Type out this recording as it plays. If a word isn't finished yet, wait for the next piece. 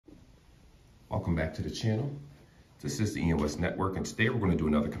Welcome back to the channel. This is the EOS Network, and today we're going to do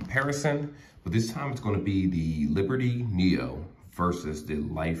another comparison, but this time it's going to be the Liberty Neo versus the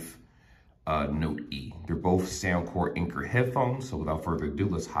Life Note E. They're both Soundcore Anker headphones, so without further ado,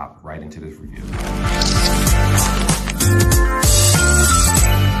 let's hop right into this review.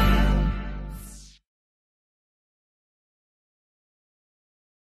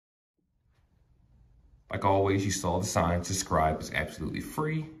 Like always, you saw the sign, subscribe is absolutely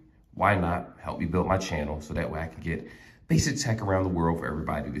free. Why not help me build my channel so that way I can get basic tech around the world for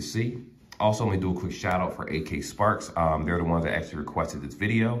everybody to see. Also, let me do a quick shout out for AK Sparks. They're the ones that actually requested this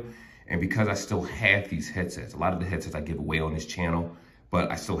video. And because I still have these headsets, a lot of the headsets I give away on this channel,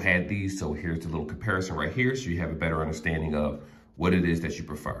 but I still had these. So here's a little comparison right here so you have a better understanding of what it is that you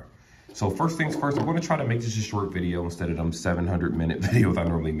prefer. So first things first, I'm going to try to make this a short video instead of them 700-minute videos I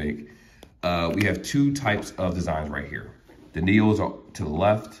normally make. We have two types of designs right here. The Neos are to the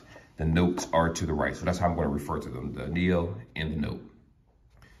left, the Notes are to the right. So that's how I'm going to refer to them, the Neo and the Note.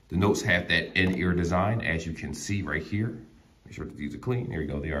 The Notes have that in-ear design, as you can see right here. Make sure that these are clean. There you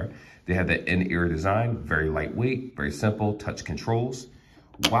go, they are. They have that in-ear design, very lightweight, very simple, touch controls.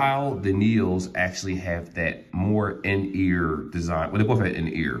 While the Neos actually have that more in-ear design. Well, they both have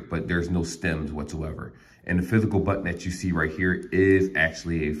in-ear, but there's no stems whatsoever. And the physical button that you see right here is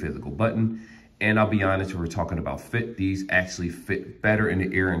actually a physical button. And I'll be honest, when we're talking about fit, these actually fit better in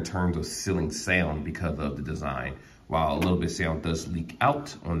the ear in terms of sealing sound because of the design. While a little bit of sound does leak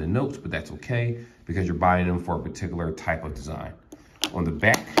out on the Notes, but that's okay because you're buying them for a particular type of design. On the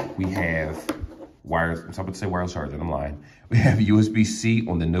back, we have wires. I'm about to say wireless charger, I'm lying. We have USB-C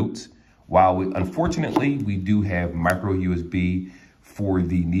on the Notes. While unfortunately, we do have micro USB for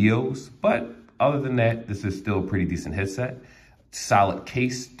the Neos, but other than that, this is still a pretty decent headset. Solid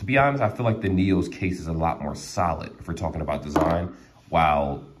case. To be honest, I feel like the Neo's case is a lot more solid if we're talking about design.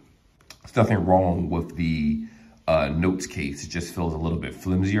 While there's nothing wrong with the Notes case, it just feels a little bit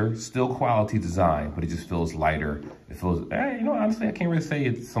flimsier. Still quality design, but it just feels lighter. It feels, you know, honestly, I can't really say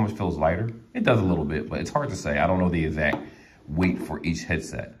it so much feels lighter. It does a little bit, but it's hard to say. I don't know the exact weight for each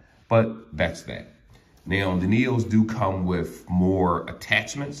headset, but that's that. Now, the Neos do come with more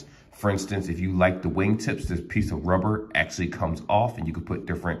attachments. For instance, if you like the wingtips, this piece of rubber actually comes off and you can put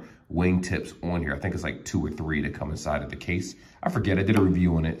different wingtips on here. I think it's like 2 or 3 that come inside of the case. I forget, I did a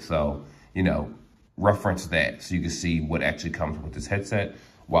review on it. So, you know, reference that so you can see what actually comes with this headset.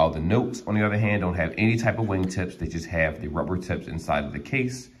 While the Notes, on the other hand, don't have any type of wingtips. They just have the rubber tips inside of the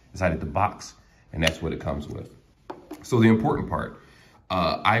case, inside of the box, and that's what it comes with. So the important part,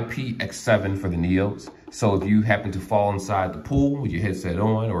 IPX7 for the Neos. So if you happen to fall inside the pool with your headset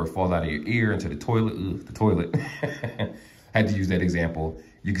on, or it falls out of your ear into the toilet, had to use that example,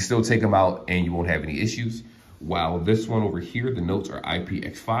 you can still take them out and you won't have any issues. While this one over here, the Notes are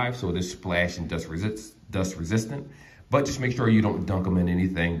IPX5, so it is splash and dust resistant. But just make sure you don't dunk them in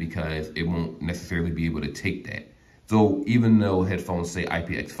anything because it won't necessarily be able to take that. So even though headphones say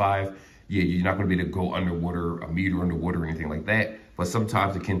IPX5, yeah, you're not gonna be able to go underwater, a meter underwater or anything like that. But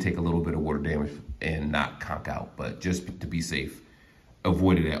sometimes it can take a little bit of water damage and not conk out. But just to be safe,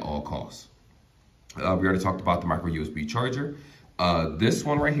 avoid it at all costs. We already talked about the micro USB charger. This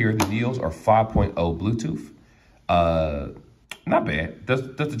one right here, the Neos are 5.0 Bluetooth. Not bad,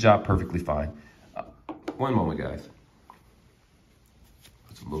 does the job perfectly fine. One moment, guys.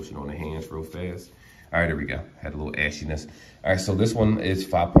 Put some lotion on the hands real fast. All right, there we go. Had a little ashiness. All right, so this one is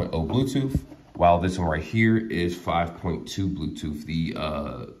 5.0 Bluetooth, while this one right here is 5.2 Bluetooth,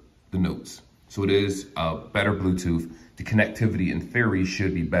 the Notes. So it is better Bluetooth. The connectivity in theory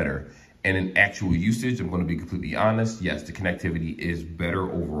should be better. And in actual usage, I'm gonna be completely honest, yes, the connectivity is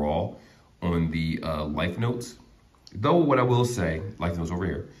better overall on the Life Notes. Though what I will say, Life Notes over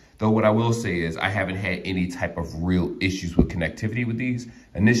here, though what I will say is I haven't had any type of real issues with connectivity with these.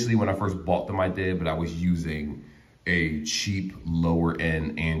 Initially, when I first bought them, I did, but I was using a cheap, lower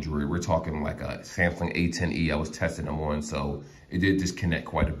end Android. We're talking like a Samsung A10e I was testing them on, so it did disconnect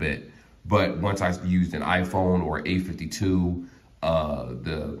quite a bit. But once I used an iPhone or A52,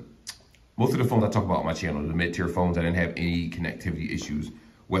 most of the phones I talk about on my channel, the mid-tier phones, I didn't have any connectivity issues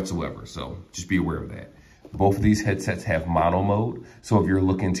whatsoever. So just be aware of that. Both of these headsets have mono mode. So if you're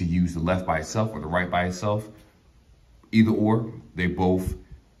looking to use the left by itself or the right by itself, either or, they both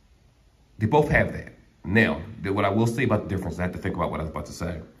have that. Now, what I will say about the difference, I have to think about what I was about to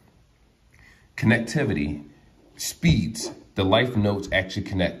say. Connectivity, speeds, the Life Notes actually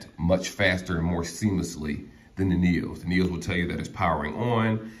connect much faster and more seamlessly than the Neos. The Neos will tell you that it's powering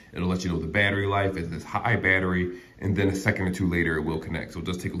on. It'll let you know the battery life is this high battery, and then a second or two later, it will connect. So it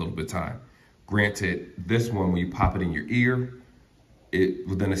does take a little bit of time. Granted, this one, when you pop it in your ear,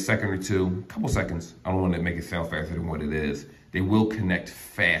 within a second or two, a couple seconds, I don't want to make it sound faster than what it is, they will connect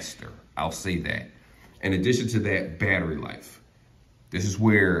faster. I'll say that. In addition to that, battery life. This is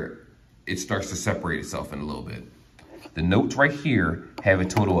where it starts to separate itself in a little bit. The notes right here have a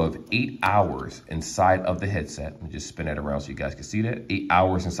total of 8 hours inside of the headset. Let me just spin that around so you guys can see that. 8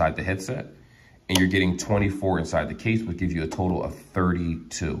 hours inside the headset. And you're getting 24 inside the case, which gives you a total of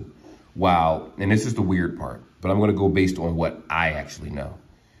 32. Wow, and this is the weird part, but I'm gonna go based on what I actually know.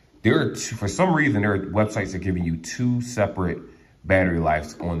 For some reason, there are websites that are giving you 2 separate battery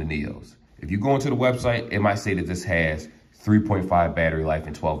lives on the Neos. If you go into the website, it might say that this has 3.5 battery life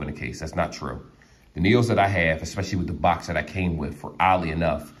and 12 in the case. That's not true. The Neos that I have, especially with the box that I came with, for oddly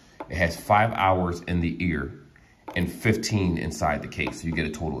enough, it has 5 hours in the ear and 15 inside the case. So you get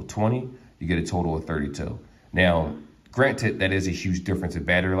a total of 20, you get a total of 32. Now, granted, that is a huge difference in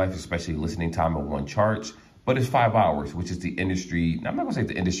battery life, especially listening time on one charge, but it's 5 hours, which is the industry, I'm not gonna say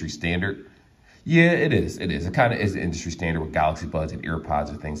the industry standard. Yeah, it is. It kind of is the industry standard with Galaxy Buds and EarPods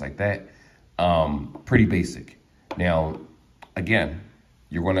and things like that. Pretty basic. Now, again,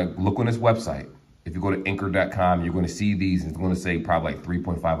 you're gonna look on this website. If you go to anchor.com, you're gonna see these, and it's gonna say probably like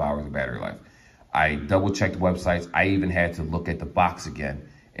 3.5 hours of battery life. I double checked websites. I even had to look at the box again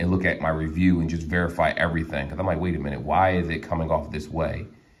and look at my review and just verify everything. Cause I'm like, wait a minute, why is it coming off this way?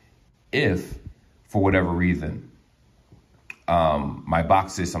 If, for whatever reason, my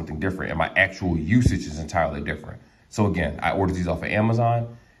box says something different and my actual usage is entirely different. So again, I ordered these off of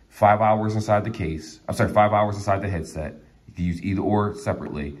Amazon, 5 hours inside the case. 5 hours inside the headset. You can use either or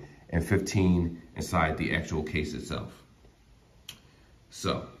separately, and 15 inside the actual case itself.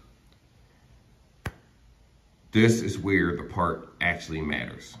 So, this is where the part actually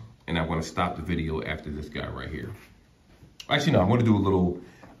matters. And I'm gonna stop the video after this guy right here. Actually, no, I'm gonna do a little,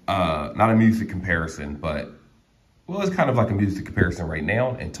 not a music comparison, but, well, it's kind of like a music comparison right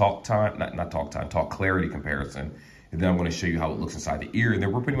now, and talk clarity comparison. And then I'm gonna show you how it looks inside the ear, and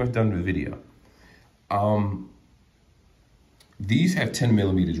then we're pretty much done with the video. These have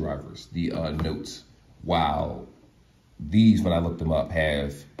 10mm drivers, the notes, while these, when I looked them up,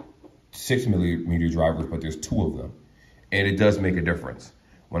 have 6mm drivers, but there's 2 of them. And it does make a difference.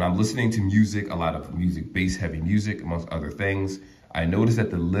 When I'm listening to music, a lot of music, bass heavy music, amongst other things, I notice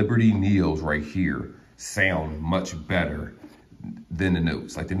that the Liberty Neos right here sound much better than the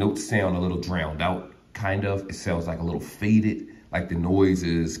notes. Like the notes sound a little drowned out, kind of. It sounds like a little faded, like the noise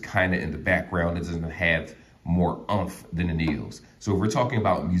is kind of in the background. It doesn't have more oomph than the Neos. So if we're talking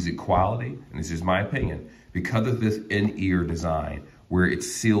about music quality, and this is my opinion, because of this in-ear design, where it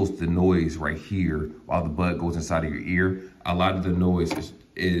seals the noise right here while the bud goes inside of your ear, a lot of the noise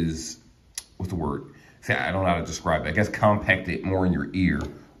is what's the word? See, I don't know how to describe it. I guess compacted more in your ear,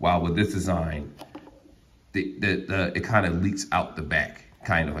 while with this design, it kind of leaks out the back,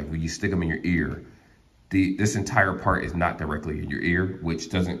 kind of like when you stick them in your ear. This entire part is not directly in your ear,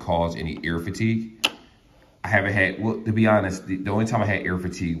 which doesn't cause any ear fatigue. I haven't had, well, to be honest, the only time I had ear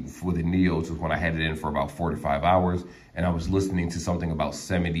fatigue with the Neos was when I had it in for about 4 to 5 hours, and I was listening to something about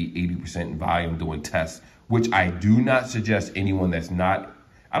 70, 80% volume doing tests, which I do not suggest anyone that's not,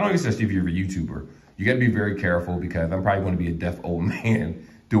 I don't even suggest if you're a YouTuber. You gotta be very careful, because I'm probably gonna be a deaf old man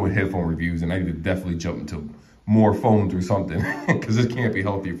doing headphone reviews, and I need to definitely jump into more phones or something, because this can't be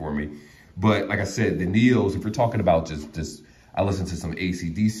healthy for me. But like I said, the Neos, if we're talking about just I listen to some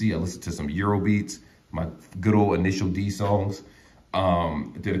AC/DC, I listen to some Eurobeats, my good old Initial D songs.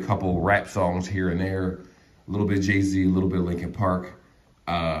 Did a couple rap songs here and there, a little bit of Jay-Z, a little bit of Linkin Park.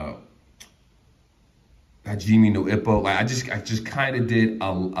 Jimmy No Ippo. Like I just kind of did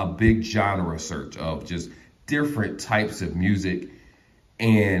a big genre search of just different types of music.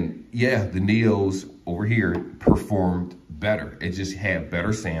 And yeah, the Neos over here performed better. It just had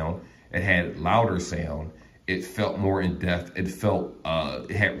better sound. It had louder sound. It felt more in depth. It felt,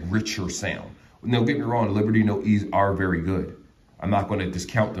 it had richer sound. Now, get me wrong, Liberty No E's are very good. I'm not going to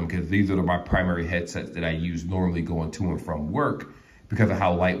discount them, because these are my primary headsets that I use normally going to and from work, because of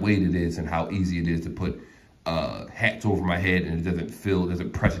how lightweight it is and how easy it is to put hats over my head, and it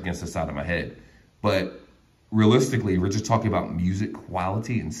doesn't press against the side of my head. But realistically, if we're just talking about music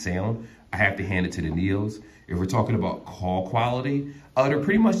quality and sound, I have to hand it to the Neos. If we're talking about call quality, they're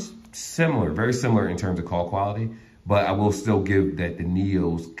pretty much similar, very similar in terms of call quality. But I will still give that the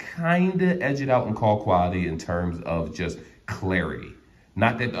Neos kind of edge it out in call quality in terms of just clarity.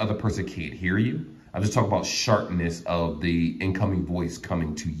 Not that the other person can't hear you. I'm just talking about sharpness of the incoming voice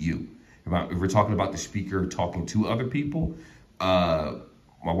coming to you. If we're talking about the speaker talking to other people, my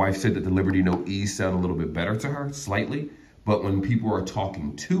wife said that the Liberty No E sound a little bit better to her, slightly. But when people are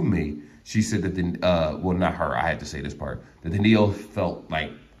talking to me, She said that well, not her, I had to say this part, that the Neo felt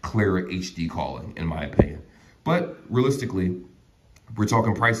like clearer HD calling, in my opinion. But realistically, we're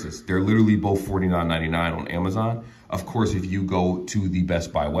talking prices. They're literally both $49.99 on Amazon. Of course, if you go to the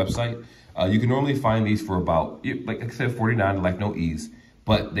Best Buy website, you can normally find these for about, like I said, $49, like no ease,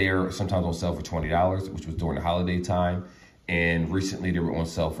 but they're sometimes on sale for $20, which was during the holiday time. And recently they were on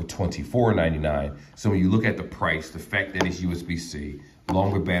sale for $24.99. So when you look at the price, the fact that it's USB-C,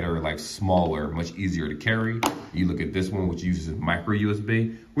 longer, better, like smaller, much easier to carry. You look at this one, which uses micro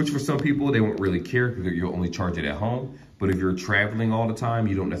USB, which for some people, they won't really care because you'll only charge it at home. But if you're traveling all the time,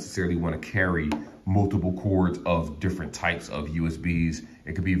 you don't necessarily want to carry multiple cords of different types of USBs.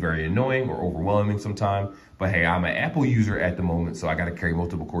 It could be very annoying or overwhelming sometimes. But hey, I'm an Apple user at the moment, so I got to carry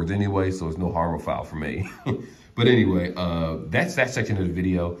multiple cords anyway, so it's no harm or foul for me. But anyway, that's that section of the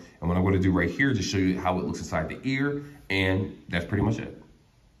video. And what I'm going to do right here is just show you how it looks inside the ear. And that's pretty much it.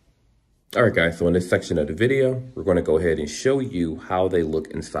 All right, guys. So in this section of the video, we're going to go ahead and show you how they look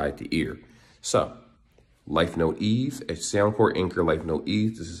inside the ear. So Life Note Ease, a Soundcore Anker Life Note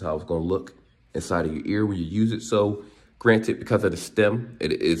Ease. This is how it's going to look inside of your ear when you use it. So granted, because of the stem,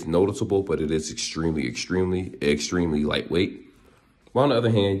 it is noticeable, but it is extremely, extremely, extremely lightweight. While on the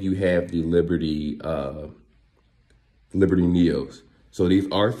other hand, you have the Liberty Neos. So these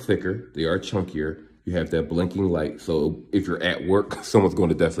are thicker, they are chunkier. You have that blinking light. So if you're at work, someone's going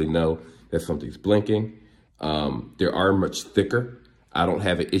to definitely know that something's blinking. They are much thicker. I don't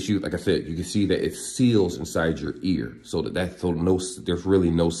have an issue. Like I said, you can see that it seals inside your ear. So there's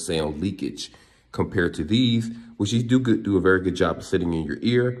really no sound leakage compared to these, which these do a very good job of sitting in your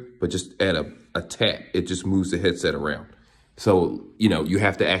ear, but just at a tap, it just moves the headset around. So, you know, you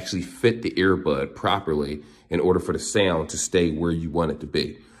have to actually fit the earbud properly in order for the sound to stay where you want it to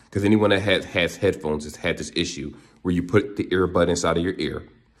be. Because anyone that has headphones has had this issue where you put the earbud inside of your ear.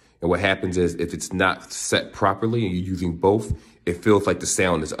 And what happens is if it's not set properly and you're using both, it feels like the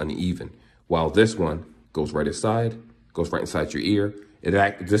sound is uneven. While this one goes right inside, goes right inside your ear.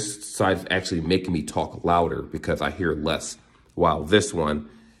 This side is actually making me talk louder because I hear less. While this one,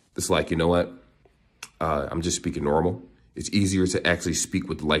 it's like, you know what? I'm just speaking normal. It's easier to actually speak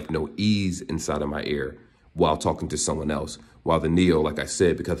with Life Note Ease inside of my ear while talking to someone else. While the Neo, like I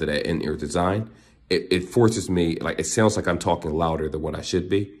said, because of that in-ear design, it forces me, like it sounds like I'm talking louder than what I should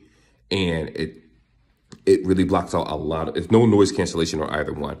be. And it really blocks out a lot of, it's no noise cancellation on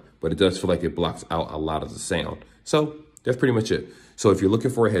either one, but it does feel like it blocks out a lot of the sound. So that's pretty much it. So if you're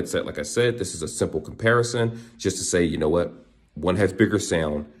looking for a headset, like I said, this is a simple comparison just to say, you know what, one has bigger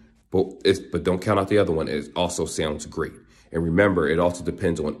sound, but don't count out the other one. It also sounds great. And remember, it also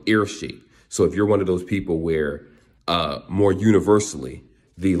depends on ear shape. So if you're one of those people where more universally,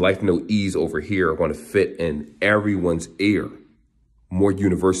 the Life Note Ease over here are going to fit in everyone's ear more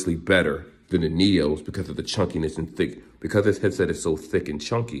universally better than the Neos because of the chunkiness and thick. Because this headset is so thick and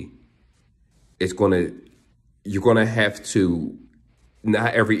chunky, you're going to have to,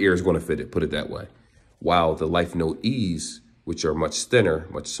 not every ear is going to fit it, put it that way. While the Life Note Ease, which are much thinner,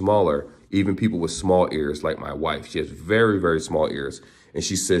 much smaller, even people with small ears like my wife, she has very, very small ears. And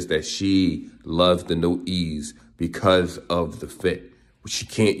she says that she loves the Note Ease because of the fit, which she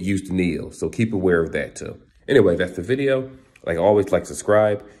can't use the Neo. So keep aware of that too. Anyway, that's the video. Like always, like,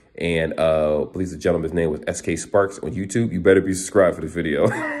 subscribe. And please, the gentleman's name was SK Sparks on YouTube. You better be subscribed for this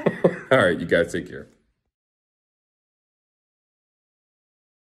video. All right, you guys take care.